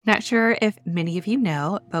Not sure if many of you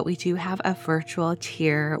know, but we do have a virtual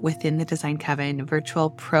tier within the Design Coven Virtual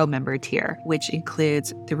Pro Member tier, which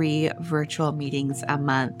includes 3 virtual meetings a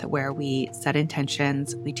month where we set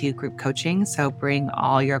intentions. We do group coaching, so bring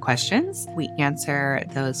all your questions. We answer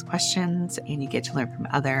those questions and you get to learn from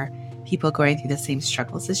other people going through the same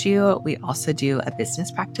struggles as you. We also do a business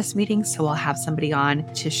practice meeting, so we'll have somebody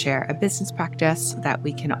on to share a business practice that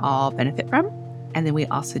we can all benefit from. And then we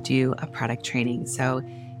also do a product training. So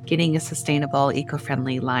getting a sustainable,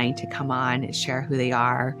 eco-friendly line to come on and share who they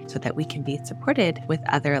are so that we can be supported with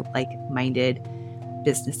other like-minded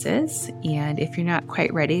businesses. And if you're not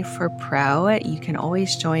quite ready for pro, you can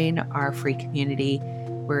always join our free community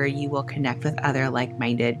where you will connect with other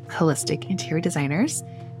like-minded holistic interior designers.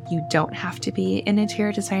 You don't have to be an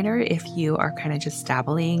interior designer if you are kind of just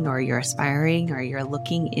dabbling or you're aspiring or you're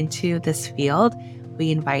looking into this field. We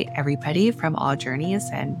invite everybody from all journeys,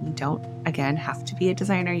 and you don't, again, have to be a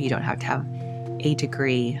designer. You don't have to have a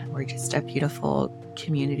degree. We're just a beautiful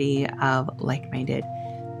community of like-minded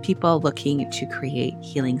people looking to create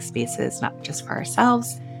healing spaces, not just for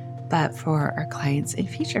ourselves, but for our clients and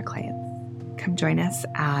future clients. Come join us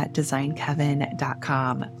at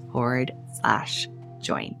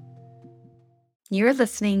designcoven.com/join. You're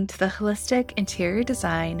listening to the Holistic Interior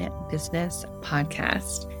Design Business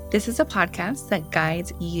Podcast. This is a podcast that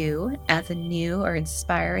guides you as a new or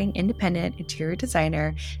inspiring independent interior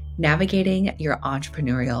designer navigating your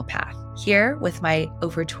entrepreneurial path. Here, with my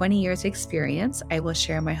over 20 years experience, I will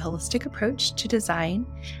share my holistic approach to design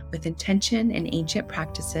with intention and ancient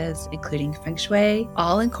practices, including feng shui,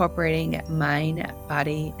 all incorporating mind,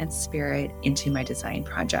 body, and spirit into my design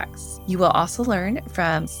projects. You will also learn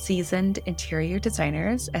from seasoned interior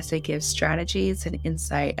designers as they give strategies and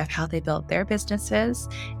insight of how they built their businesses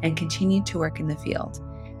and continue to work in the field.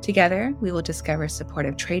 Together, we will discover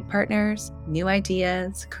supportive trade partners, new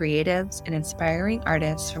ideas, creatives, and inspiring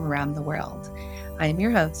artists from around the world. I am your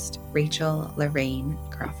host, Rachel Lorraine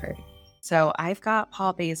Crawford. So I've got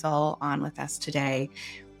Paul Basile on with us today.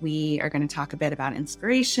 We are going to talk a bit about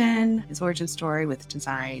inspiration, his origin story with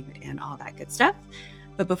design, and all that good stuff.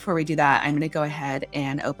 But before we do that, I'm going to go ahead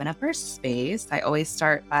and open up our space. I always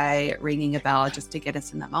start by ringing a bell just to get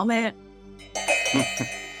us in the moment.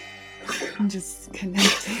 I'm just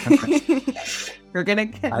connecting. We're gonna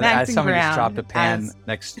connect. Somebody just dropped a pan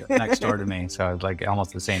next door to me, so I was like almost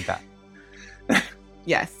at the same time.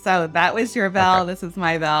 Yes, so that was your bell. Okay. This is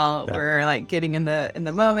my bell. Yeah. We're like getting in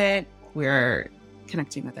the moment. We're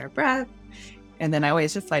connecting with our breath, and then I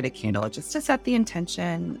always just light a candle just to set the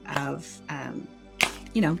intention of,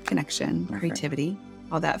 connection, creativity,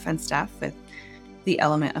 all that fun stuff with the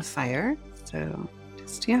element of fire. So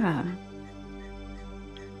just see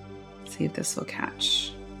if this will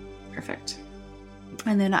catch. Perfect.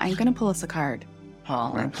 And then I'm going to pull us a card,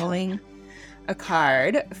 Paul. I'm pulling a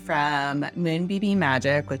card from Moon BB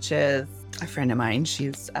Magic, which is a friend of mine.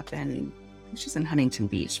 She's in Huntington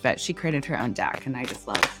Beach, but she created her own deck, and I just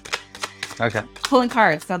love pulling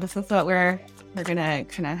cards. So this is what we're going to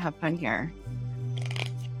kind of have fun here.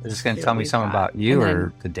 Is this going to tell me something about you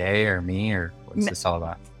or the day or me, or what's this all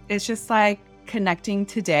about? It's just like connecting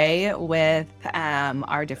today with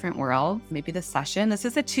our different worlds. Maybe the session. This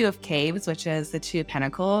is the Two of Caves, which is the Two of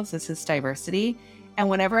Pentacles. This is diversity. And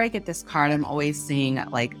whenever I get this card, I'm always seeing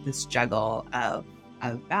like this juggle of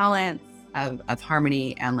balance, of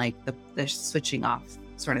harmony, and like the switching off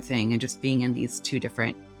sort of thing, and just being in these two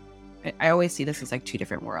different. I always see this as like two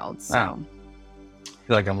different worlds. So I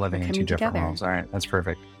feel like I'm living in two different worlds. All right, that's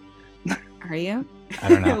perfect. Are you? I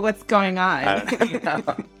don't know. What's going on? I don't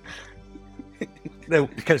know.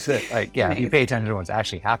 Because if you pay attention to what's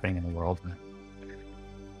actually happening in the world,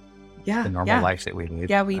 the normal life that we lead,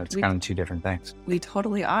 it's kind of two different things. We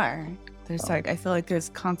totally are. There's I feel like there's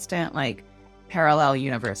constant like parallel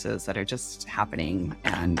universes that are just happening,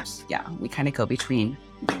 and we kind of go between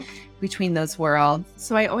those worlds.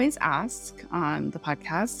 So I always ask on the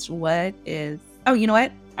podcast, you know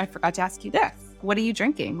what? I forgot to ask you this. What are you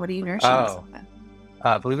drinking? What are you nourishing yourself with?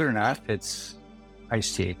 Believe it or not, it's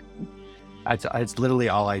iced tea. It's literally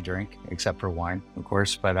all I drink, except for wine, of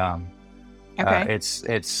course. But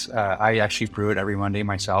it's I actually brew it every Monday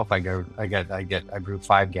myself. I brew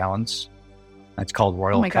 5 gallons. It's called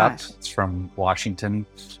Royal Cup. Gosh. It's from Washington.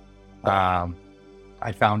 I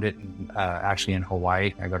found it actually in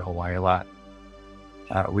Hawaii. I go to Hawaii a lot.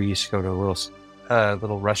 We used to go to a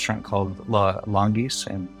little restaurant called Longi's,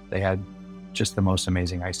 and they had just the most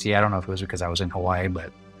amazing iced tea. I don't know if it was because I was in Hawaii,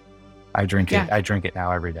 but I drink it. I drink it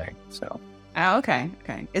now every day. So. Oh, okay.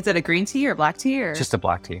 Is it a green tea or black tea or just a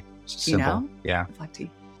black tea? Just simple. You know? Yeah. Black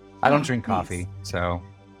tea. I don't drink coffee, so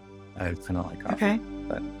I don't like coffee. Okay.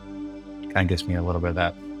 but kind of gives me a little bit of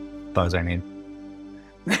that buzz I need.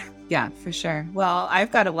 Yeah, for sure. Well,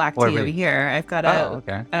 I've got a black What tea are over we- here. I've got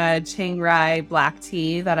okay. a Chiang Rai black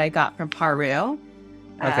tea that I got from Paru.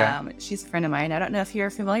 Okay. She's a friend of mine. I don't know if you're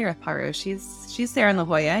familiar with Paru. She's there in La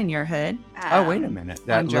Jolla in your hood. Oh, wait a minute.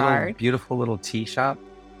 That little Jarred. beautiful little tea shop,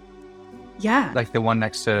 Yeah. like the one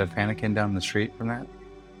next to Panikin down the street from that.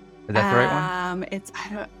 Is that the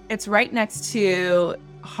right one? It's right next to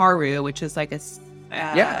Haru, which is like a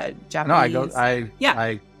Yeah. Japanese.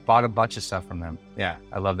 I bought a bunch of stuff from them. Yeah,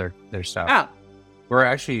 I love their stuff. Oh, We're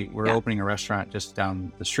Yeah. opening a restaurant just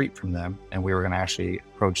down the street from them, and we were going to actually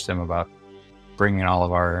approach them about bringing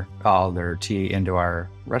all their tea into our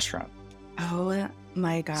restaurant. oh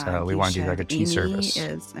my God! So we you want to do like a should. tea Amy service.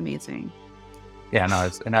 is amazing. Yeah, no,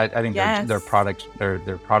 I think Yes. their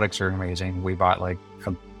products are amazing. We bought like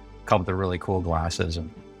a couple of the really cool glasses, and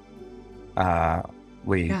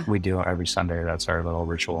we do it every Sunday. That's our little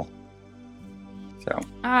ritual. So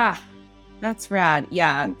That's rad.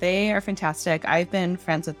 Yeah, they are fantastic. I've been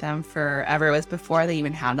friends with them forever. It was before they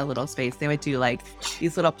even had a little space. They would do like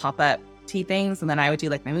these little pop-up tea things, and then I would do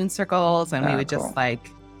like my moon circles, and we would cool. just like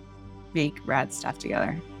make rad stuff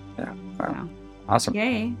together. yeah, wow. So, Awesome.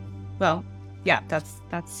 yay. Well, yeah, that's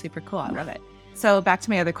super cool. I love it. So back to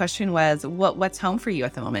my other question was, what's home for you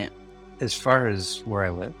at the moment? As far as where I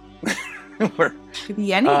live, where Could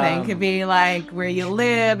be anything. Could be like where you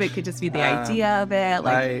live. It could just be the idea of it.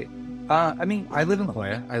 Like, I mean, I live in La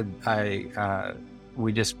Jolla.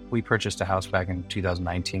 We purchased a house back in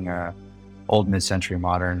 2019, old mid-century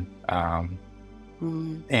modern, and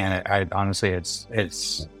I honestly, it's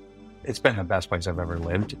been the best place I've ever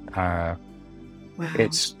lived. wow.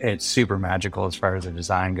 It's super magical as far as the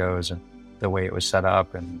design goes and the way it was set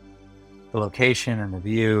up and the location and the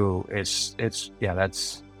view.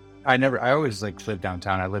 I always like lived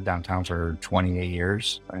downtown. I lived downtown for 28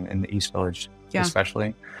 years in the East Village,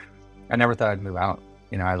 especially. I never thought I'd move out.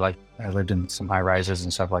 You know, I lived in some high rises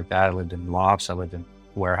and stuff like that. I lived in lofts. I lived in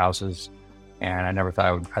warehouses, and I never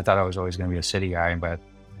thought I thought I was always going to be a city guy. But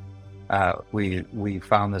we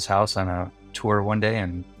found this house on a tour one day,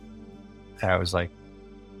 and I was like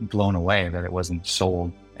blown away that it wasn't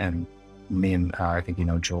sold. And me and I think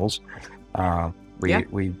Jules,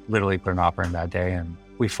 we literally put an offer in that day, and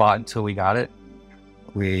we fought until we got it.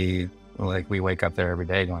 We wake up there every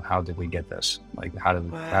day going, how did we get this? Like, how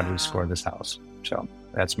did we score this house? So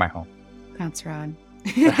that's my home. That's rad.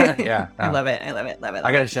 Yeah, I love it. I love it. Love it.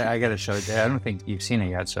 I gotta show it. I don't think you've seen it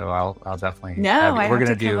yet, so I'll definitely. No, we're have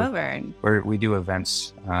gonna to come over. And... We do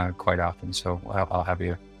events quite often, so I'll have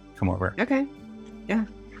you come over. Okay. Yeah,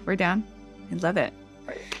 we're down. I love it.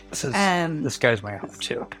 This guy's my home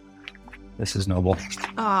too. This is Noble.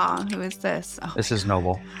 Oh, who is this? Oh, this is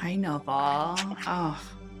Noble. Hi, Noble. Oh,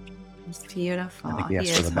 it's beautiful. I think he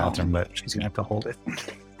asked for the bathroom, but she's gonna have to hold it.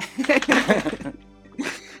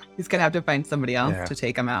 He's gonna have to find somebody else to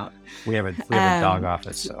take him out. We have a dog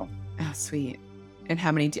office, so. Oh, sweet. And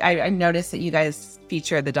how many? I noticed that you guys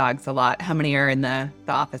feature the dogs a lot. How many are in the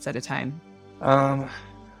office at a time? I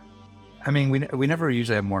mean, we never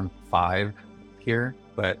usually have more than 5 here,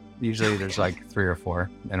 but usually there's like 3 or 4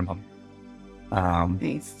 minimum.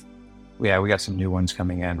 Nice. Yeah, we got some new ones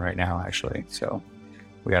coming in right now, actually. So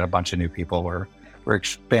we got a bunch of new people. We're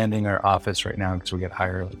expanding our office right now because we get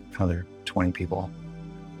hire like another 20 people.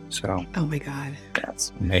 So. Oh my God.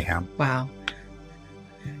 That's mayhem. Wow.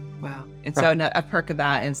 And so a perk of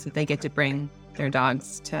that is that they get to bring their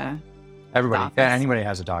dogs to everybody. Yeah, anybody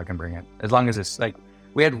has a dog can bring it, as long as it's like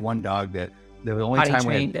we had one dog that the only potty time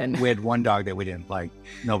trained we had one dog that we didn't like.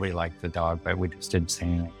 Nobody liked the dog, but we just didn't say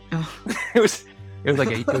anything. Oh. It was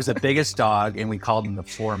the biggest dog, and we called him the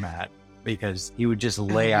floor mat because he would just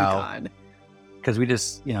lay out. Because we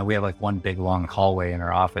just, we have like one big long hallway in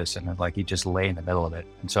our office, and like he'd just lay in the middle of it,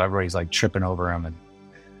 and so everybody's like tripping over him, and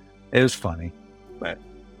it was funny.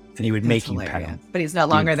 And he would make you pet him. But he's no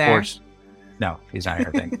longer there. No, he's not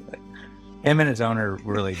here. Him and his owner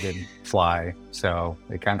really didn't fly, so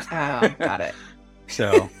they kind of. Oh, got it.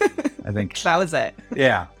 So I think that was it.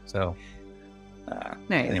 Yeah. So.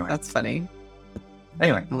 Nice. Anyway. That's funny.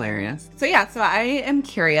 Anyway, hilarious. So I am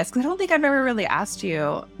curious because I don't think I've ever really asked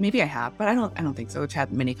you. Maybe I have, but I don't think so. We've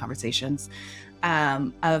had many conversations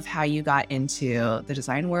of how you got into the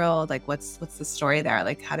design world. Like, what's the story there?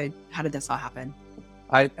 Like, how did this all happen?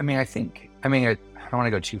 I don't want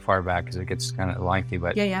to go too far back because it gets kind of lengthy,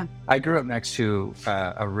 but yeah. I grew up next to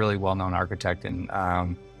a really well-known architect in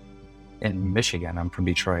Michigan. I'm from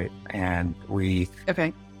Detroit, and we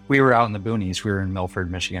were out in the boonies. We were in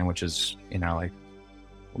Milford, Michigan, which is like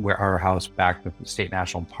where our house backed the State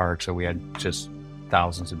National Park, so we had just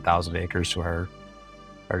thousands and thousands of acres to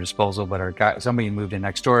our disposal, but somebody moved in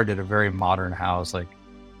next door, did a very modern house, like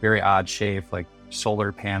very odd shape, like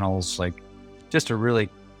solar panels, like just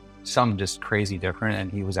just crazy different.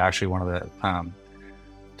 And he was actually one of the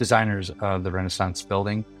designers of the Renaissance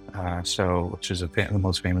building, which is the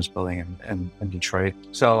most famous building in Detroit.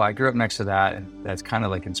 So I grew up next to that, and that's kind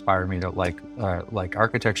of like inspired me to like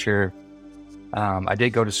architecture. I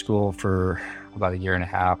did go to school for about a year and a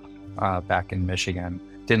half back in Michigan.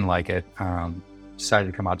 Didn't like it.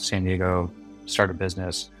 Decided to come out to San Diego, start a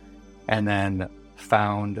business, and then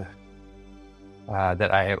found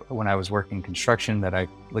that when I was working construction, that I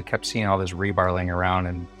kept seeing all this rebar laying around,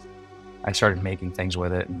 and I started making things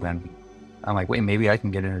with it. And then I'm like, wait, maybe I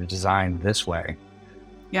can get into design this way.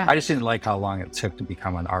 Yeah. I just didn't like how long it took to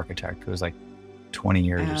become an architect. It was like 20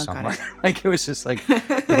 years or something. Like it was just like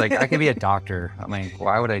I can be a doctor. I mean,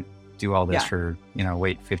 why would I do all this for,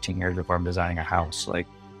 wait 15 years before I'm designing a house?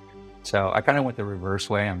 So I kind of went the reverse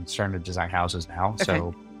way. I'm starting to design houses now. Okay.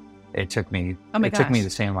 So it took me the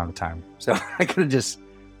same amount of time. So I could have just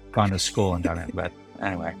gone to school and done it. But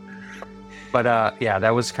anyway,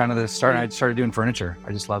 that was kind of the start. I started doing furniture.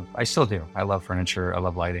 I still do. I love furniture. I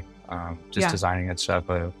love lighting, designing and stuff.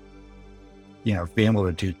 Being able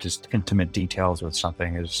to do just intimate details with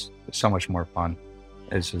something is so much more fun.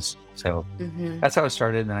 It's just, that's how it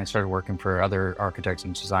started. Then I started working for other architects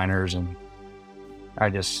and designers, and I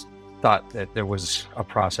just thought that there was a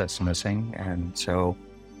process missing. And so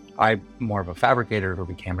I'm more of a fabricator who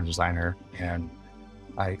became a designer, and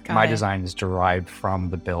my design is derived from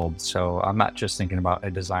the build. So I'm not just thinking about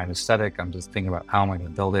a design aesthetic. I'm just thinking about how am I going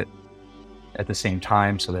to build it at the same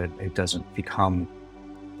time so that it doesn't become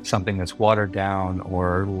something that's watered down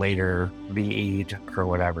or later VE'd or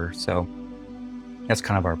whatever. So that's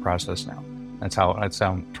kind of our process now. That's how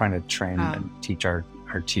I'm trying to train and teach our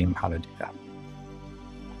team how to do that.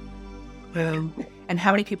 Wow. And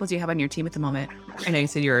how many people do you have on your team at the moment? I know you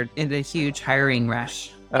said you're in a huge hiring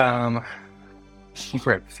rush. I think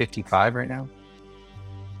we're at 55 right now.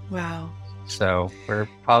 Wow. So we'll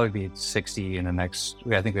probably be at 60 in the next,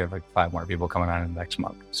 I think we have like 5 more people coming on in the next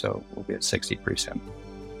month. So we'll be at 60 pretty soon.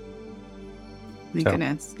 My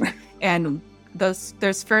goodness. And those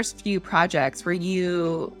first few projects, were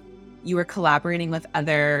you were collaborating with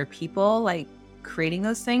other people, like creating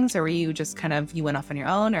those things, or were you just you went off on your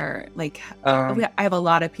own, or like, I have a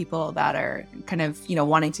lot of people that are kind of,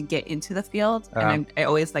 wanting to get into the field. And I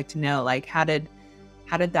always like to know, like, how did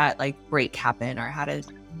that like break happen, or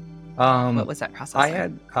what was that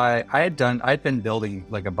process? I'd been building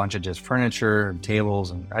like a bunch of just furniture and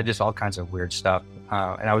tables, and I just all kinds of weird stuff.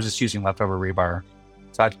 And I was just using leftover rebar.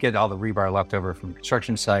 So I'd get all the rebar left over from the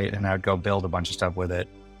construction site, and I would go build a bunch of stuff with it.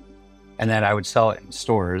 And then I would sell it in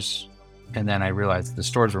stores. And then I realized the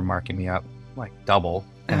stores were marking me up like double.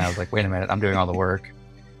 And I was like, wait a minute, I'm doing all the work.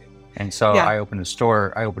 And so I opened a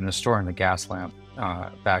store in the gas lamp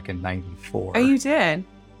back in 94. Oh, you did?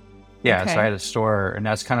 Yeah. Okay. So I had a store, and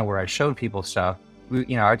that's kind of where I showed people stuff.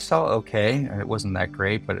 I'd sell okay, and it wasn't that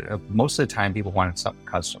great, but most of the time people wanted something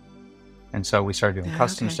custom. And so we started doing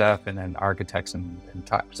custom stuff, and then architects and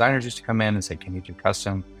top designers used to come in and say, can you do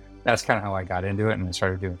custom? That's kind of how I got into it, and I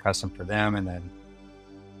started doing custom for them. And then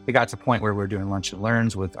it got to the point where we're doing lunch and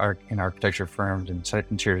learns with architecture firms and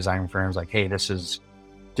interior design firms, like, hey, just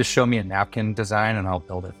show me a napkin design and I'll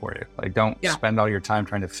build it for you. Like, don't spend all your time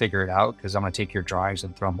trying to figure it out, because I'm going to take your drawings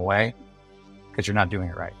and throw them away because you're not doing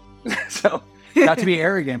it right. So not to be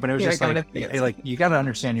arrogant, but it was just like you got to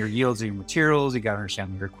understand your yields of your materials. You got to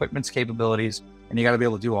understand your equipment's capabilities, and you got to be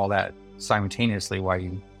able to do all that simultaneously while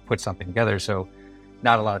you put something together. So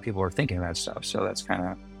not a lot of people are thinking of that stuff. So that's kind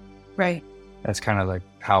of right. That's kind of like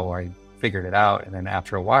how I figured it out. And then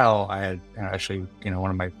after a while, I had actually, one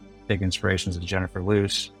of my big inspirations is Jennifer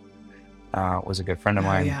Luce, was a good friend of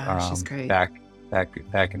mine. Yeah, she's great. Back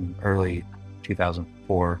in early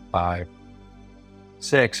 2004, 5,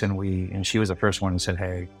 6, and she was the first one who said,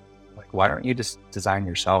 hey, like, why don't you just design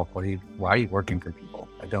yourself? Why are you working for people?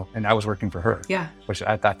 And I was working for her. Yeah. Which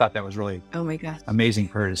I thought that was really amazing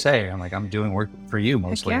for her to say. I'm like, I'm doing work for you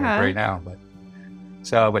mostly right now.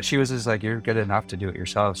 But she was just like, you're good enough to do it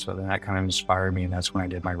yourself. So then that kind of inspired me. And that's when I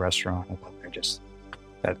did my restaurant.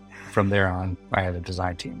 From there on, I had a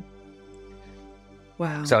design team.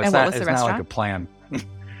 Wow. So it's not like a plan.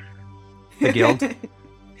 The Guild.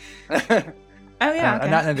 Oh yeah. Okay.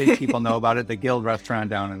 Not many people know about it. The Guild restaurant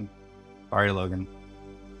down in Barrio Logan.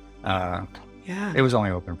 It was only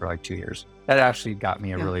open for like 2 years. That actually got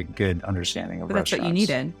me a really good understanding of restaurants. That's what you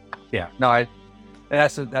needed. Yeah. No,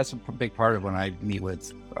 that's a big part of when I meet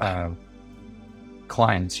with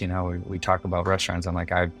clients. We talk about restaurants. I'm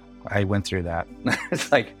like, I went through that.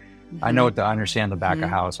 It's like I know I understand the back of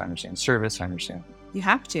house. I understand service. I understand. You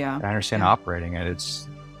have to. I understand operating it. It's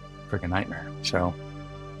a freaking nightmare. So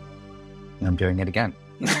I'm doing it again.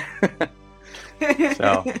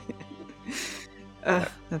 So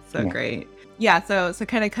that's so great. Yeah. So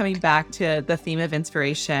kind of coming back to the theme of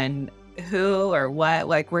inspiration, who or what,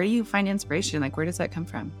 like, where do you find inspiration? Like, where does that come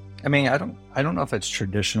from? I mean, I don't know if it's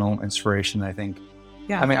traditional inspiration. I think,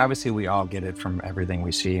 I mean, obviously we all get it from everything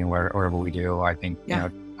we see and wherever we do. I think, you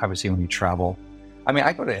know, obviously when you travel, I mean,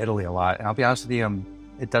 I go to Italy a lot, and I'll be honest with you,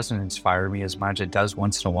 it doesn't inspire me as much. It does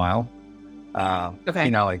once in a while.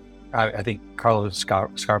 You know, like I think Carlo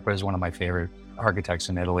Scarpa is one of my favorite architects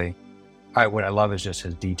in Italy. What I love is just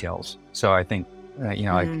his details. So I think, you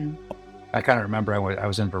know, like I kind of remember I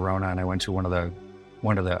was in Verona, and I went to one of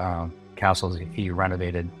the castles he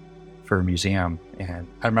renovated for a museum, and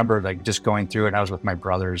I remember like just going through it. And I was with my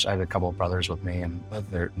brothers. I had a couple of brothers with me, and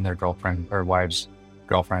their girlfriend or wives'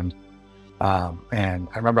 girlfriend. And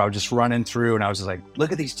I remember I was just running through, and I was just like,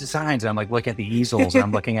 look at these designs. And I'm like, look at the easels, and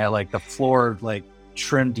I'm looking at like the floor, like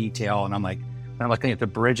trim detail. And I'm looking at the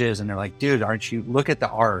bridges, and they're like, dude, look at the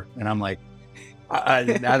art. And I'm like, I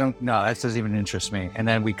don't know. That doesn't even interest me. And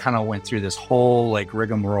then we kind of went through this whole like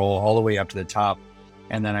rigmarole all the way up to the top.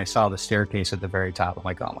 And then I saw the staircase at the very top. I'm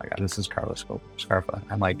like, oh my God, this is Carlos Scarpa.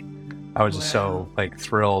 I'm like, I was just so like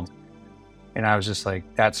thrilled. And I was just like,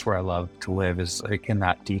 that's where I love to live, is like in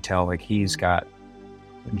that detail. Like he's got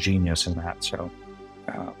genius in that. So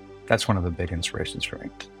that's one of the big inspirations for me.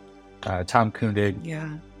 Tom Kundig.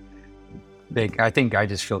 Yeah. I think I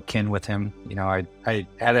just feel kin with him. You know, I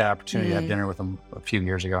had an opportunity to have dinner with him a few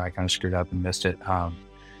years ago. I kind of screwed up and missed it.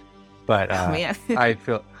 But I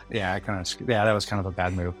feel, that was kind of a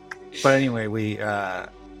bad move. But anyway, I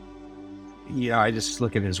just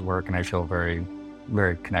look at his work and I feel very,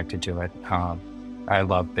 very connected to it. I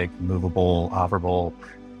love big, movable, operable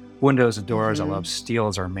windows and doors. I love steel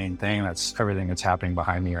is our main thing. That's everything that's happening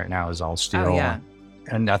behind me right now is all steel. Oh, yeah.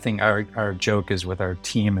 And I think our joke is with our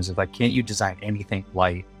team is like, can't you design anything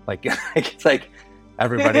light? Like it's like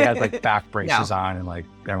everybody has like back braces on, and like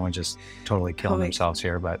everyone's just totally killing themselves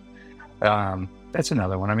here. But that's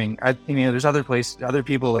another one. I mean, there's other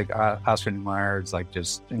people like Oscar Niemeyer. It's like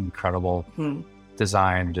just incredible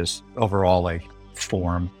design, just overall like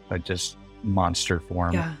form, like just monster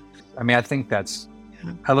form. Yeah. I mean, I think that's.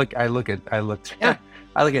 I look at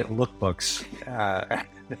lookbooks.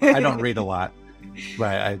 I don't read a lot.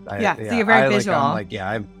 But so you're very visual. I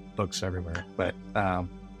have books everywhere. But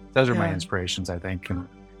those are my inspirations, I think. And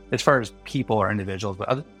as far as people or individuals, but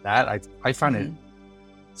other than that, I find it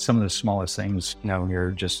some of the smallest things. You know, when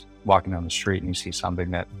you're just walking down the street and you see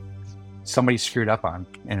something that somebody screwed up on,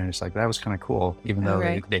 and it's like that was kind of cool, even though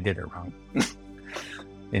they did it wrong.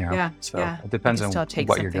 You know, it depends on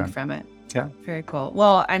what you're doing from it. Yeah, very cool.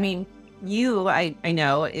 Well, I mean, you, I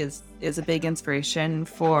know is a big inspiration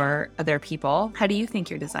for other people. How do you think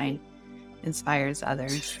your design inspires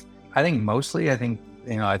others? I think mostly, I think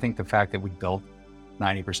the fact that we built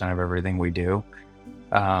 90% of everything we do,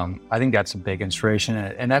 I think that's a big inspiration.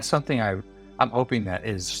 And that's something I'm hoping that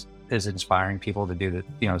is inspiring people to do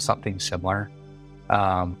something similar.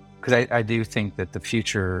 Because I do think that the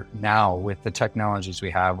future now, with the technologies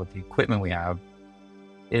we have, with the equipment we have,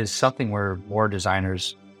 is something where more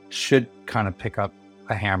designers should kind of pick up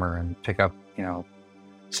a hammer and pick up,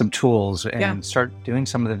 some tools and start doing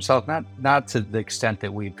some of themselves. Not to the extent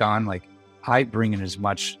that we've gone. Like, I bring in as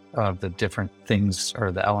much of the different things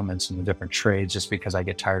or the elements in the different trades just because I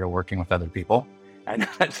get tired of working with other people. I know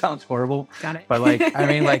that sounds horrible. Got it. But like, I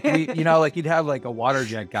mean, like you'd have like a water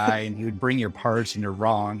jet guy and he would bring your parts and you're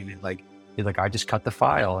wrong. And he's like, I just cut the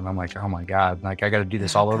file. And I'm like, oh my God, like I got to do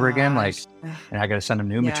this all over again. Like, and I got to send them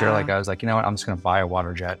new material. Like I was like, you know what, I'm just going to buy a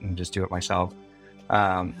water jet and just do it myself.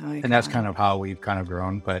 And that's kind of how we've kind of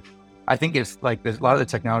grown. But I think it's like there's a lot of the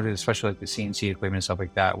technology, especially like the CNC equipment and stuff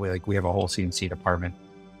like that. We have a whole CNC department,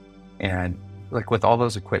 and like with all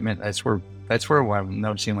those equipment, that's where I'm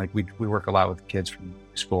noticing, like we work a lot with kids from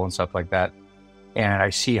school and stuff like that. And I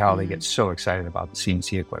see how they get so excited about the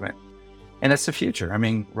CNC equipment. And that's the future. I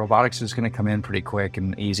mean, robotics is going to come in pretty quick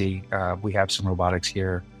and easy. We have some robotics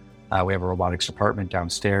here. We have a robotics department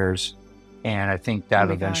downstairs. And I think that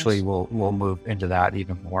eventually we'll move into that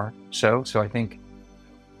even more. So I think,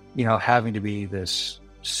 having to be this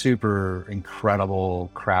super incredible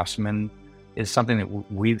craftsman is something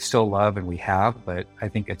that we still love and we have, but I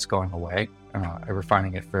think it's going away. We're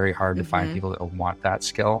finding it very hard to find people that want that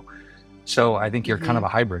skill. So I think you're kind of a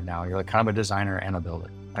hybrid now. You're like kind of a designer and a builder.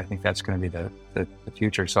 I think that's going to be the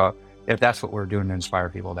future. So if that's what we're doing to inspire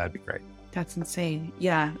people, that'd be great. That's insane.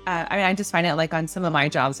 Yeah. I mean, I just find it like on some of my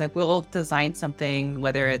jobs, like we'll design something,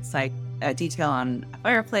 whether it's like a detail on a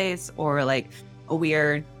fireplace or like a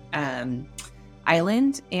weird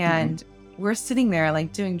island. And we're sitting there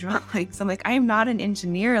like doing drawings. I'm like, I am not an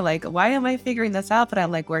engineer. Like, why am I figuring this out? But I'm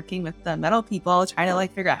like working with the metal people, trying to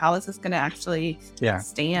like figure out how is this going to actually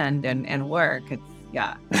stand and work.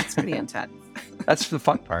 It's pretty intense. That's the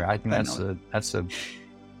fun part. I think that's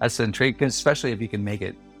the intrigue, especially if you can make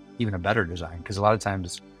it even a better design, because a lot of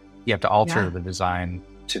times you have to alter the design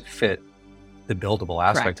to fit the buildable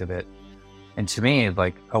aspect of it. And to me,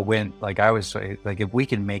 like a win, like I always say, like if we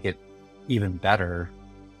can make it even better,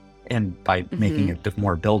 and by making it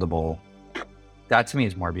more buildable, that to me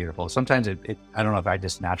is more beautiful. Sometimes it I don't know if I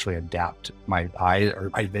just naturally adapt my eye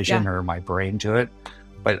or my vision or my brain to it,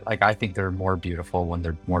 but like I think they're more beautiful when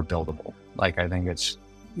they're more buildable. Like I think that's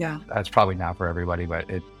probably not for everybody, but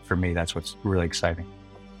for me, that's what's really exciting.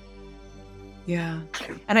 Yeah.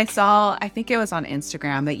 And I think it was on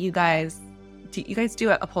Instagram that you guys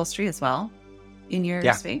do upholstery as well in your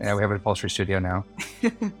space? Yeah, we have an upholstery studio now.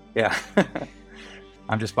 Yeah.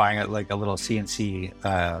 I'm just buying a little CNC,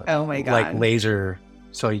 oh my God, like laser,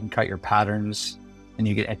 so you can cut your patterns, and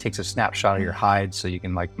it takes a snapshot of your hide, so you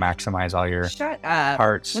can like maximize all your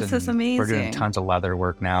parts. This is amazing. We're doing tons of leather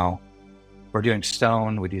work now. We're doing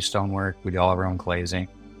stone. We do stone work. We do all of our own glazing,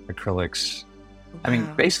 acrylics. Wow. I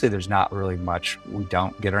mean, basically, there's not really much we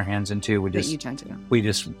don't get our hands into. We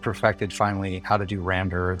just perfected finally how to do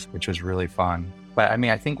rammed earth, which was really fun. But I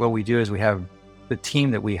mean, I think what we do is we have the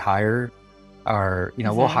team that we hire.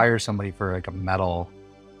 We'll hire somebody for like a metal,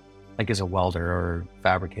 like as a welder or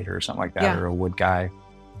fabricator or something like that, or a wood guy.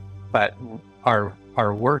 But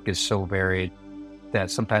our work is so varied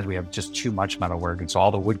that sometimes we have just too much metal work. And so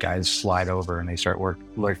all the wood guys slide over and they start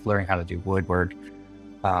learning how to do woodwork.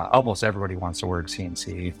 Almost everybody wants to work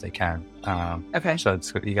CNC if they can. So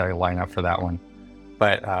you got to line up for that one.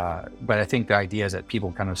 But I think the idea is that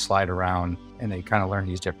people kind of slide around and they kind of learn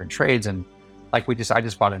these different trades. And like I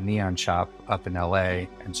just bought a neon shop up in LA,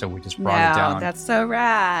 and so we just brought it down. That's so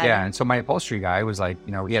rad. Yeah, and so my upholstery guy was like,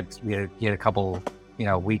 he had a couple,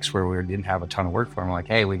 weeks where we didn't have a ton of work for him. I'm like,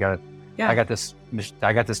 hey, I got this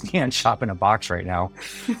neon shop in a box right now.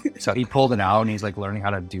 So he pulled it out and he's like learning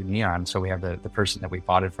how to do neon. So we have the person that we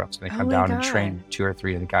bought it from is going to come down and train 2 or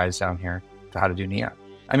 3 of the guys down here to how to do neon.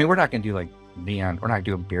 I mean, we're not going to do like neon. We're not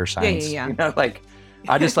doing beer signs. Yeah.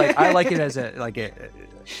 I just I like it as a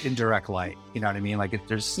indirect light. You know what I mean? Like if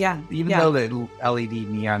there's though the LED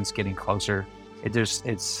neon's getting closer, it's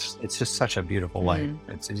just such a beautiful light.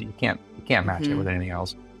 You can't match it with anything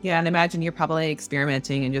else. Yeah, and imagine you're probably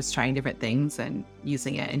experimenting and just trying different things and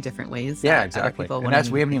using it in different ways. Yeah, exactly. And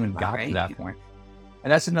we haven't even got to that point.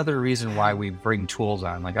 And that's another reason why we bring tools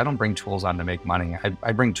on. Like I don't bring tools on to make money.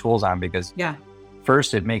 I bring tools on because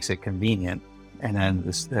first it makes it convenient. And then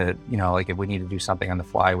like if we need to do something on the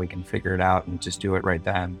fly, we can figure it out and just do it right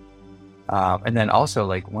then. And then also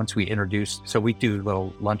like once we introduce, so we do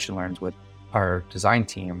little lunch and learns with our design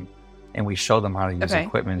team, and we show them how to use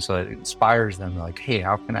equipment so that it inspires them. Like, hey,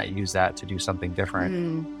 how can I use that to do something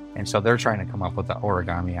different? And so they're trying to come up with the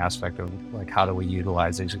origami aspect of like, how do we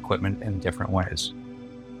utilize these equipment in different ways?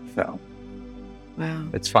 So, wow,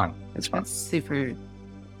 it's fun.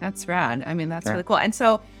 That's rad. I mean, that's really cool. And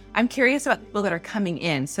so I'm curious about people that are coming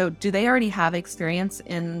in. So do they already have experience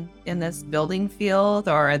in this building field,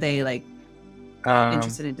 or are they like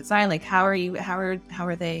interested in design? Like how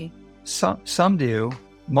are they? Some do.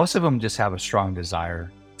 Most of them just have a strong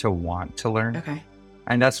desire to want to learn. Okay.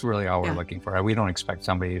 And that's really all we're looking for. We don't expect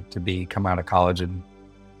somebody to come out of college and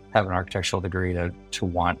have an architectural degree to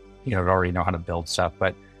want, to already know how to build stuff.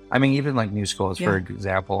 But I mean, even like new schools, for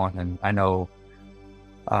example, and I know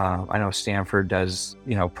Stanford does,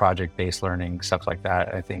 project-based learning, stuff like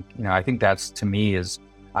that. I think that's, to me,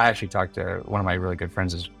 I actually talked to one of my really good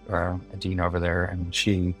friends, is a dean over there, and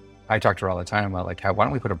I talk to her all the time about like, why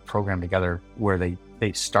don't we put a program together where they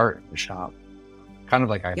start in the shop, kind of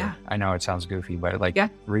like I know it sounds goofy, but like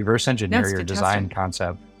reverse engineer your design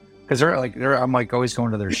concept, because I'm like always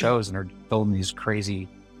going to their shows and they're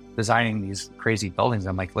designing these crazy buildings.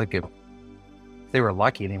 I'm like, look, if they were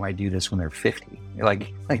lucky, they might do this when they're 50.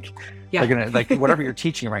 They're gonna like whatever you're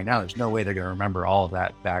teaching right now. There's no way they're gonna remember all of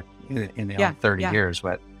that back in 30 years.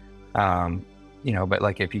 But but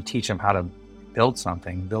like if you teach them how to build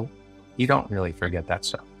something, you don't really forget that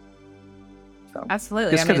stuff. So,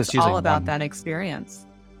 absolutely. I mean, it's all about that experience.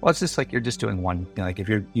 Well, it's just like you're just doing one. Like if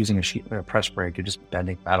you're using a press brake, you're just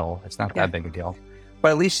bending metal. It's not that big a deal.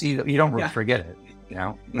 But at least you don't forget it.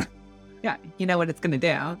 Yeah, you know what it's going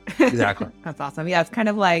to do. Exactly. That's awesome. Yeah, it's kind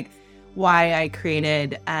of like why I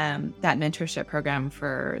created that mentorship program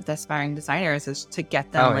for the aspiring designers, is to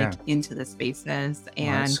get them Oh, yeah. into the spaces Well,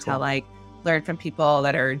 and that's to cool. learn from people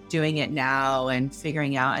that are doing it now and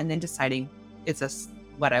figuring out, and then deciding, is this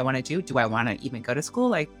what I want to do? Do I want to even go to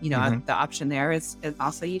school? Hmm. The option there is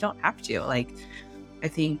also, you don't have to. I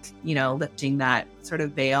think, lifting that sort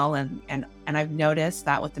of veil, and I've noticed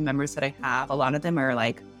that with the members that I have, a lot of them are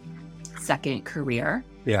second career,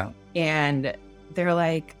 Yeah. and they're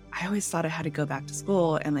like, I always thought I had to go back to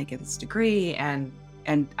school and get this degree, and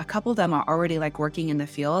a couple of them are already working in the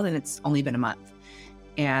field, and it's only been a month,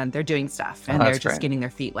 and they're doing stuff, Oh, and they're that's just great. getting their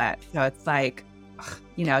feet wet. So it's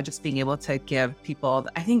just being able to give people,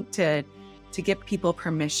 I think, to give people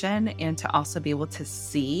permission, and to also be able to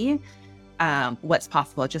see what's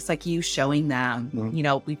possible, just like you showing them,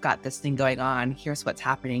 Mhm. we've got this thing going on, here's what's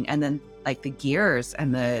happening. And then the gears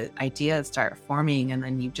and the ideas start forming. And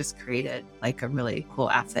then you've just created a really cool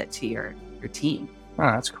asset to your team, Oh,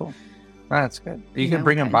 that's cool. Oh, that's good. You can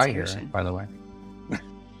bring that them by here, inspiration. by the way.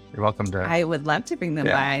 You're welcome to. I would love to bring them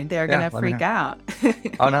Yeah. by. They're going Yeah. to Let me freak know. out.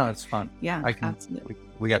 Oh, no, it's fun. Yeah, I can. absolutely.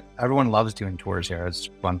 We got everyone loves doing tours here. It's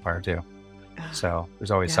a fun part too. So there's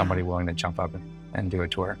always Yeah. somebody willing to jump up and do a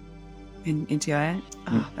tour. Into it. Mm.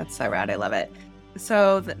 Oh, that's so rad. I love it.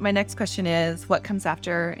 So my next question is, what comes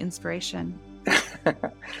after inspiration?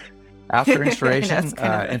 After I know, inspiration, it's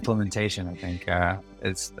kind of implementation, I think,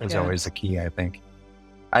 is yeah. always the key. I think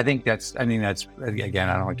that's, again,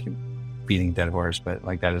 I don't want to keep beating dead horse, but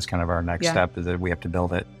that is kind of our next Yeah. step, is that we have to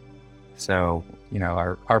build it. So,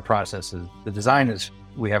 our process is, the design is,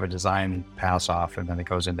 we have a design pass off, and then it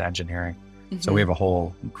goes into engineering. So we have a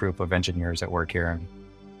whole group of engineers that work here,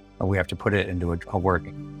 and we have to put it into a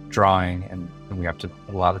working drawing, and we have to,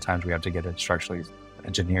 a lot of times we have to get it structurally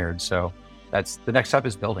engineered. So that's the next step,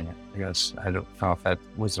 is building it. I guess I don't know if that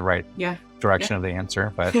was the right Yeah. direction of the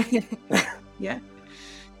answer, but Yeah.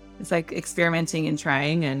 It's experimenting and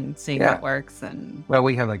trying and seeing Yeah. what works. And well,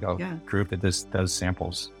 we have a Yeah. group that does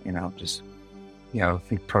samples, just,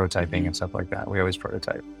 think prototyping Mhm. and stuff like that. We always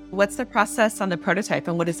prototype. What's the process on the prototype,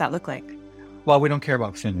 and what does that look like? Well, we don't care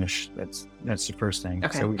about finish. That's the first thing.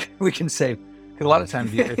 Okay. So we can say, because a lot of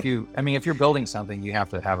times, if you're building something, you have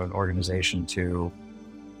to have an organization to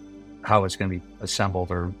how it's going to be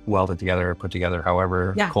assembled or welded together or put together,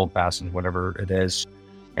 however, Yeah. cold fastened, whatever it is.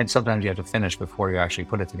 And sometimes you have to finish before you actually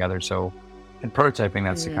put it together. So in prototyping,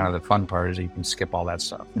 that's the kind of the fun part, is you can skip all that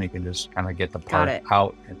stuff, and you can just kind of get the part it.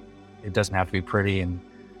 out. And it doesn't have to be pretty, and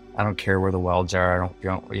I don't care where the welds are.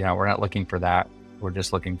 We're not looking for that. We're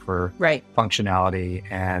just looking for Right. functionality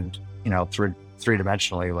and,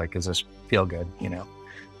 three-dimensionally, does this feel good,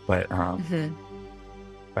 But Mhm.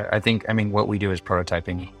 but I think, what we do is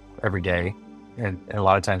prototyping every day, and a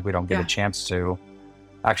lot of times we don't get Yeah. a chance to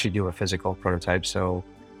actually do a physical prototype. So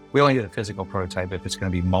we only do the physical prototype if it's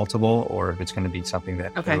going to be multiple, or if it's going to be something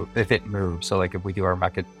that Okay. if it moves. So if we do our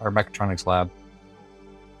mechatronics lab,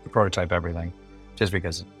 we prototype everything, just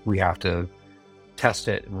because we have to test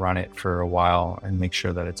it and run it for a while and make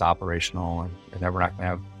sure that it's operational, and that we're not going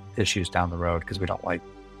to have issues down the road, because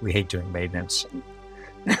we hate doing maintenance.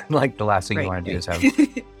 The last thing you want to do is have That's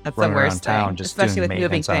the running around worst town thing, just especially doing with moving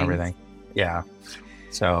maintenance on things. everything. Yeah.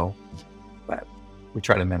 So, but we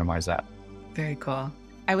try to minimize that. Very cool.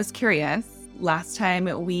 I was curious. Last time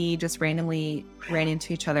we just randomly ran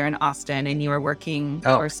into each other in Austin, and you were working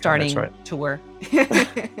Oh, or yeah, starting that's right. to work.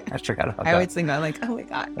 I forgot about I that. always think about oh my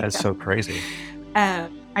God. That's so crazy.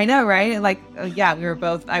 I know, right? Yeah, we were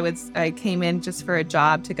both, I came in just for a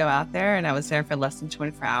job to go out there, and I was there for less than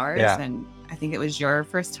 24 hours. Yeah. And I think it was your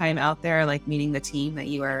first time out there, meeting the team that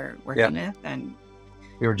you were working with. And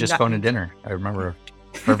We were just going to dinner. I remember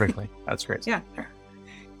perfectly. That's great. yeah.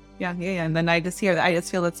 Yeah. And then I just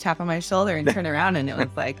feel this tap on my shoulder and turn around, and it was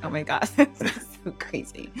oh my God, this is so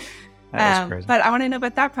crazy. That is crazy. But I want to know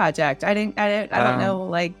about that project. I don't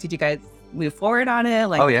know, did you guys move forward on it?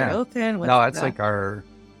 Oh, yeah. is it open? What's No, it's the-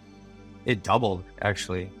 it doubled,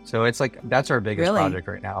 actually. So it's that's our biggest Really? project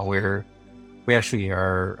right now. We actually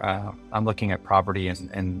are, I'm looking at property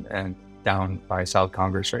and down by South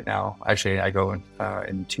Congress right now. Actually, I go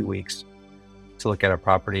in 2 weeks to look at a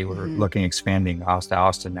property. We're Mhm. looking expanding to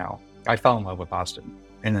Austin now. I fell in love with Austin,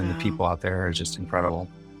 and then Wow. the people out there are just incredible.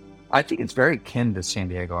 I think it's very akin to San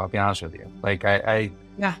Diego. I'll be honest with you.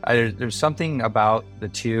 Yeah. There's something about the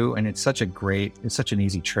two, and it's such an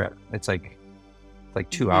easy trip. It's like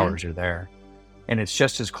 2 Mhm. hours you're there, and it's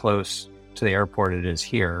just as close to the airport it is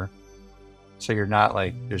here. So you're not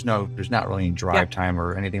there's not really any drive time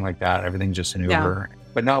or anything like that. Everything's just an Yeah. Uber.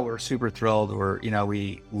 But no, we're super thrilled. We're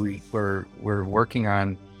working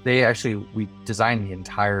on, we designed the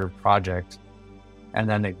entire project, and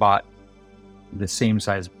then they bought the same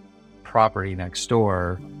size property next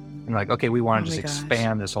door. And like, okay, we want to just gosh.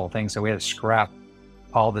 expand this whole thing. So we had to scrap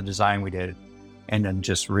all the design we did and then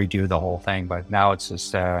just redo the whole thing. But now it's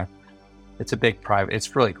just, it's a big private,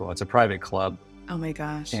 it's really cool. It's a private club. Oh my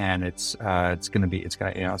gosh. And it's got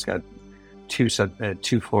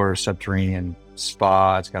two floor subterranean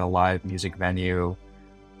spa. It's got a live music venue,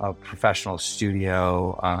 a professional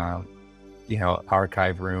studio,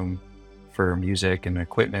 archive room for music and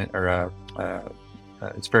equipment, or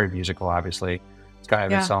it's very musical, obviously. It's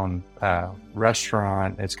got its own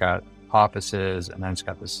restaurant. It's got offices, and then it's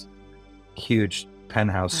got this huge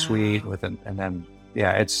penthouse suite with an, and then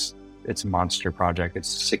it's a monster project.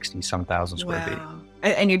 It's 60-some thousand square feet.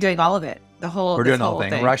 And you're doing all of it. We're doing the whole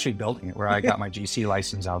thing. We're actually building it. Where I got my GC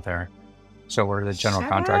license out there, so we're the general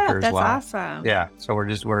contractor as well. That's awesome. Yeah. So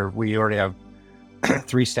we already have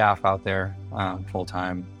 3 staff out there full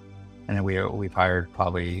time, and then we've hired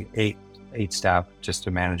probably eight staff just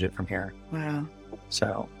to manage it from here. Wow.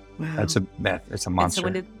 So it's a monster.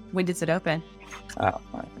 And so when does it open? I have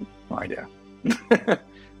no idea.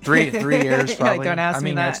 3 years probably. Like, don't ask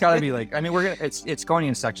me that. It's got to be like. It's going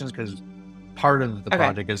in sections because part of the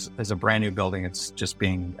project is a brand new building. It's just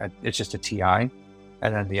a TI, and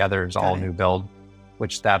then the other is all new build,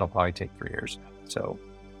 which that'll probably take 3 years. So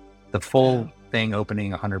the full thing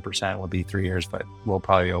opening 100% will be 3 years, but we'll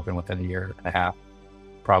probably open within a year and a half,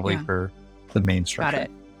 probably for the main structure.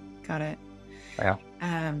 Got it.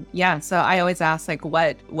 Yeah. So I always ask like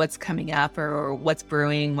what's coming up or what's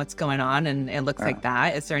brewing, what's going on, and it looks like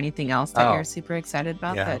that. Is there anything else that you're super excited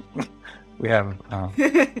about? Yeah. We have.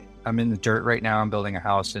 I'm in the dirt right now. I'm building a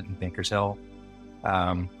house in Bankers Hill.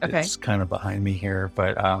 It's kind of behind me here,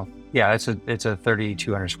 but it's a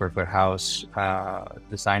 3,200 square foot house.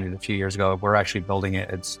 Designed it a few years ago. We're actually building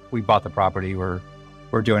it. We bought the property. We're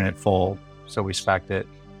doing it full, so we spec'd it.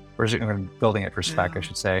 We're building it for spec, I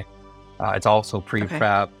should say. It's also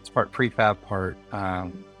prefab. It's part prefab, part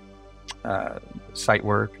site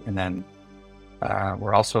work, and then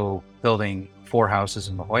we're also building 4 houses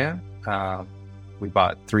in La Jolla. We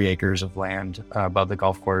bought 3 acres of land above the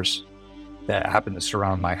golf course that happened to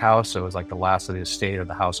surround my house. So it was like the last of the estate of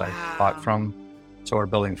the house I bought from. So we're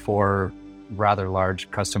building 4 rather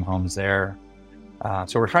large custom homes there.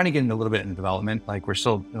 So we're trying to get into a little bit in development. Like we're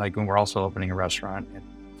still we're also opening a restaurant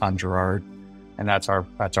on Girard, and that's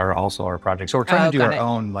also our project. So we're trying to do our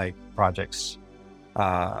own projects.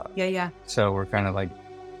 So we're kind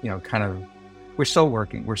of we're still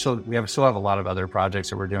working. We still have a lot of other projects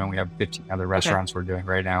that we're doing. We have 15 other restaurants we're doing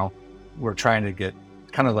right now. We're trying to get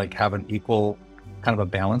kind of have an equal kind of a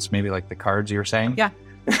balance, maybe like the cards you were saying. Yeah.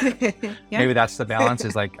 Maybe that's the balance,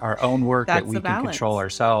 is like our own work that we can control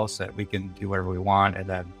ourselves, that we can do whatever we want, and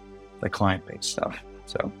then the client-based stuff.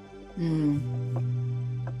 So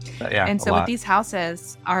and so with these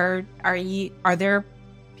houses, are there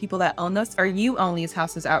people that own those? Or you own these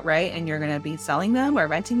houses outright and you're going to be selling them or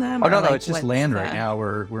renting them? No, it's just land right now.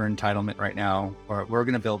 We're entitlement right now. We're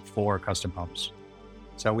going to build 4 custom homes.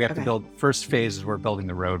 So we have to build, first phase is we're building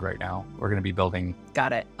the road right now. We're going to be building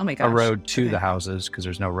a road to the houses because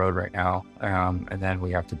there's no road right now. And then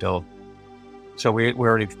we have to build. So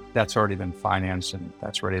that's already been financed and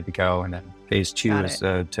that's ready to go. And then phase 2 is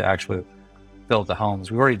to actually build the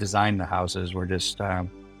homes. We already designed the houses. We're just,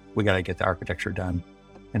 we got to get the architecture done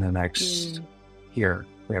in the next year.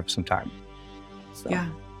 We have some time. So. Yeah.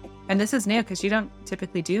 And this is new because you don't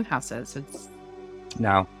typically do houses.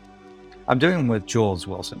 No. I'm doing them with Jules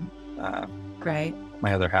Wilson. Right.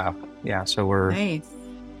 My other half. Yeah. So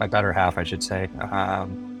my better half, I should say.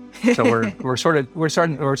 So we're starting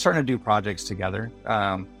to do projects together.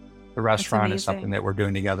 The restaurant is something that we're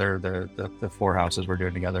doing together. The 4 houses we're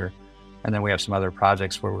doing together. And then we have some other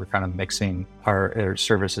projects where we're kind of mixing our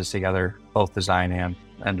services together, both design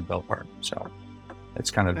and the build part. So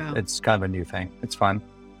it's kind of a new thing. It's fun.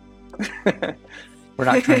 We're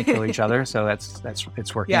not trying to kill each other, so it's working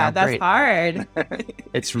out great. Yeah, that's hard.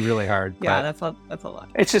 It's really hard. Yeah, that's a lot.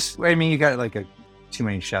 It's just, you got too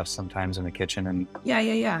many chefs sometimes in the kitchen, and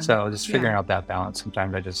yeah. So just figuring out that balance.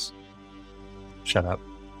 Sometimes I just shut up.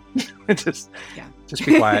 just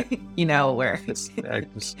be quiet. Where just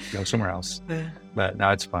go somewhere else. But no,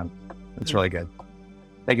 it's fun. It's really good.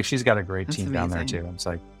 She's got a great team down there too. It's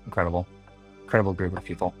incredible group of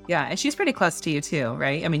people. Yeah, and she's pretty close to you too,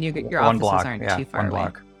 right? I mean, your offices aren't too far away.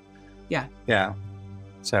 1 block. Yeah. Yeah.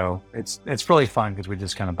 So it's really fun because we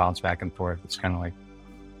just kind of bounce back and forth. It's kind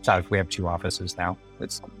of we have 2 offices now.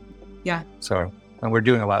 So, and we're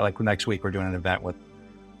doing a lot. Next week, we're doing an event with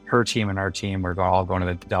her team and our team. We're all going to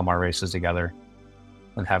the Del Mar races together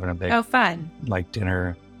and having a big fun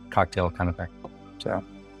dinner, cocktail kind of thing. So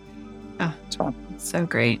Oh, It's fun. so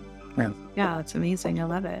great. Yeah. Yeah, that's amazing. I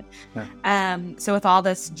love it. Yeah. So with all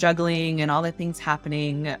this juggling and all the things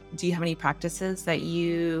happening, do you have any practices that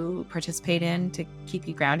you participate in to keep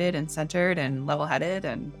you grounded and centered and level-headed?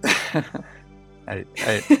 And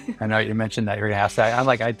I know you mentioned that you're gonna ask that. I'm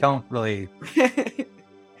like, I don't really do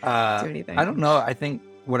I anything? don't know. I think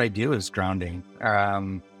what I do is grounding. Yeah,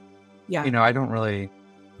 I don't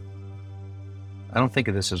think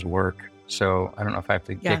of this as work. So I don't know if I have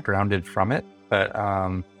to yeah, get grounded from it, but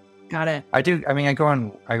got it. I do. I mean, I go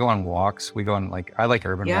on walks. We go on I like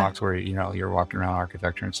urban Yeah. walks where, you're walking around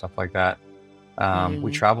architecture and stuff like that. We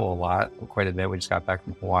Mm, travel a lot, quite a bit. We just got back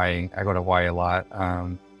from Hawaii. I go to Hawaii a lot.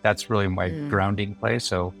 That's really my mm, grounding place.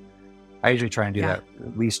 So I usually try and do yeah, that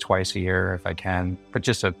at least twice a year if I can, but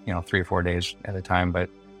just 3 or 4 days at a time. But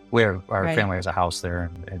our right. family has a house there,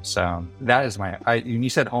 and it's that is when you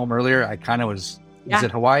said home earlier, I kind of was. Is Yeah.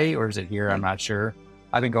 it Hawaii or is it here? I'm Like, not sure.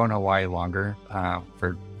 I've been going to Hawaii longer,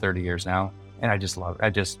 for 30 years now, and I just love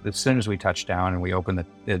it. As soon as we touch down and we open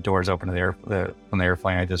the doors open to from the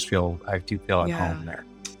airplane, I do feel at yeah, home there.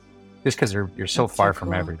 Just because you're so that's so far from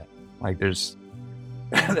cool. everything. Like there's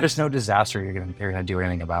Yeah. there's no disaster you're gonna do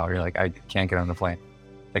anything about. You're like, I can't get on the plane,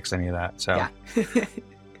 fix any of that. So Yeah.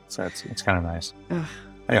 it's kind of nice. Ugh.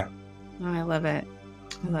 Yeah. Oh, I love it.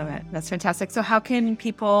 I love it. That's fantastic. So how can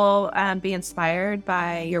people be inspired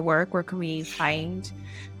by your work? Where can we find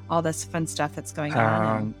all this fun stuff that's going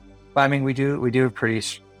on? But I mean, we do a pretty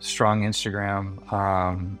strong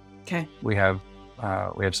Instagram. Okay. We have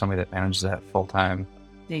somebody that manages that full time.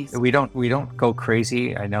 Nice. We don't go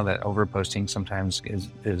crazy. I know that over posting sometimes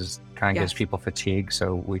is kind of gives Yes. people fatigue.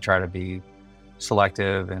 So we try to be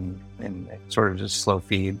selective and sort of just slow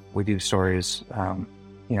feed. We do stories,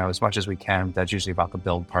 as much as we can. That's usually about the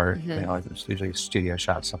build part. Mhm. It's usually studio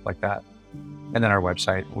shots, stuff like that. And then our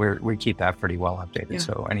website, we keep that pretty well updated. Yeah.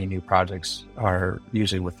 So any new projects are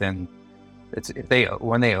usually when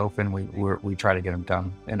they open, we try to get them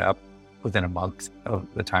done and up within a month of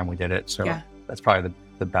the time we did it. So Yeah. that's probably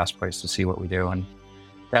the best place to see what we do. And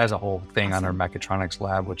that is a whole thing on our Awesome. mechatronics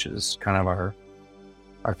lab, which is kind of our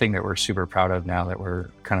thing that we're super proud of now that we're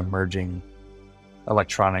kind of merging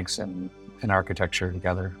electronics and architecture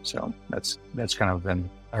together. So that's kind of been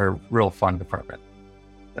our real fun department.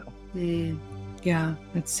 So, Mm, yeah,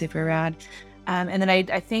 that's super rad. And then I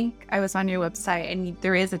think I was on your website, and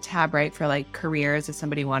there is a tab, right, for like careers if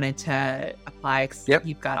somebody wanted to apply. 'Cause Yep.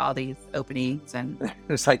 you've got all these openings and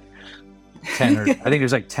there's like 10 I think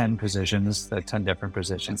there's like 10 positions, 10 different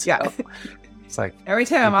positions. yeah. So it's like Every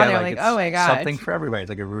time I'm you've on got, there, I'm like, it's oh my god, something for everybody. It's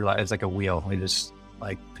like a roulette. It's like a wheel. We just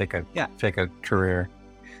pick Yeah. a career.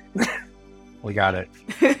 We got it.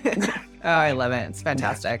 Oh, I love it. It's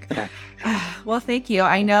fantastic. Well, thank you.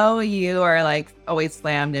 I know you are like always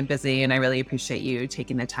slammed and busy, and I really appreciate you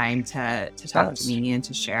taking the time to talk Yes. to me and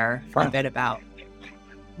to share a Fun. bit about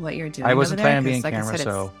what you're doing. I wasn't over there, planning on being 'cause like I camera,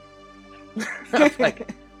 said, so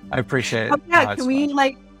I appreciate it. Oh, yeah, No, it's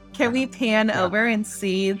can we pan Yeah. over and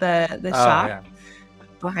see the Oh, shop yeah.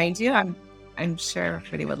 behind you? I'm sure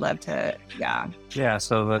everybody would love to. Yeah, Yeah,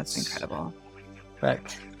 so that's incredible. I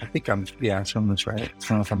think it's from this, right? It's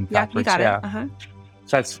from Yeah, you backwards. got Yeah. it. Uh-huh.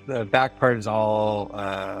 So that's the back part is all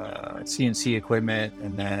CNC equipment,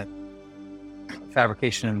 and then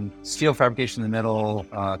steel fabrication in the middle,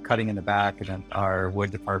 cutting in the back, and then our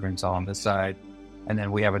wood department's all on this side. And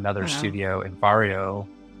then we have another Wow. studio in Barrio.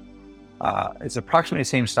 It's approximately the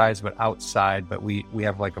same size, but outside. But we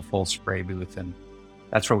have like a full spray booth, and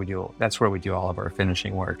that's where we do all of our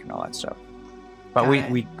finishing work and all that stuff. But Got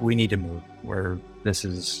it. we need to move. Where this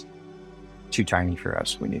is too tiny for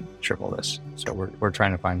us. We need triple this. So we're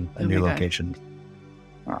trying to find a Oh new my God. location,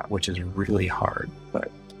 which is really hard,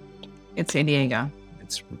 but It's San Diego.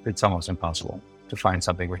 it's almost impossible to find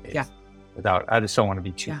something we need. Yeah. I just don't want to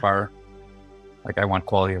be too Yeah. far. Like I want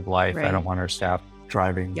quality of life. I Right. don't want our staff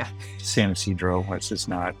driving Yeah. to San Ysidro. It's just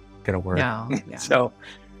not gonna work. No. Yeah. So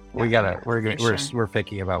we Yeah, we're for sure. we're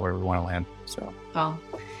picky about where we want to land. So Well,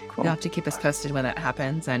 cool. you'll have to keep us posted when that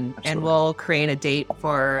happens, and Absolutely. we'll create a date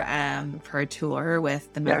for a tour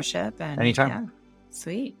with the membership. And Anytime. Yeah,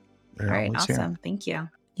 sweet. They're All right, always here. awesome. Thank you.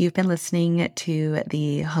 You've been listening to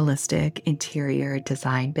the Holistic Interior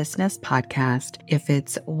Design Business podcast. If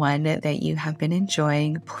it's one that you have been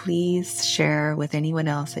enjoying, please share with anyone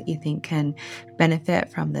else that you think can benefit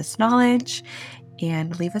from this knowledge,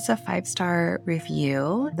 and leave us a 5-star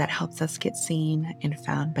review. That helps us get seen and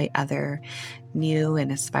found by other new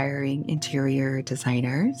and aspiring interior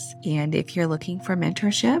designers. And if you're looking for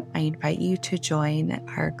mentorship, I invite you to join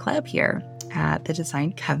our club here at the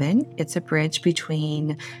Design Coven. It's a bridge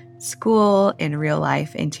between school and real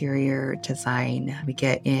life interior design. We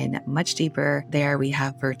get in much deeper there. We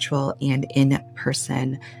have virtual and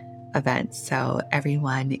in-person events. So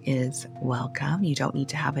everyone is welcome. You don't need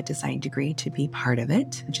to have a design degree to be part of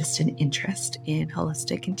it, just an interest in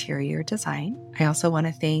holistic interior design. I also want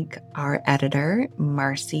to thank our editor,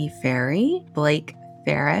 Marcy Ferry, Blake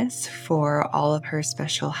Ferris, for all of her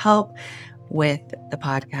special help with the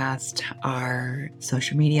podcast, our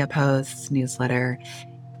social media posts, newsletter,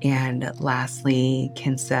 and lastly,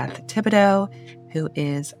 Kinseth Thibodeau, who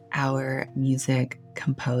is our music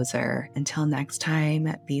composer. Until next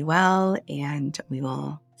time, be well, and we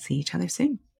will see each other soon.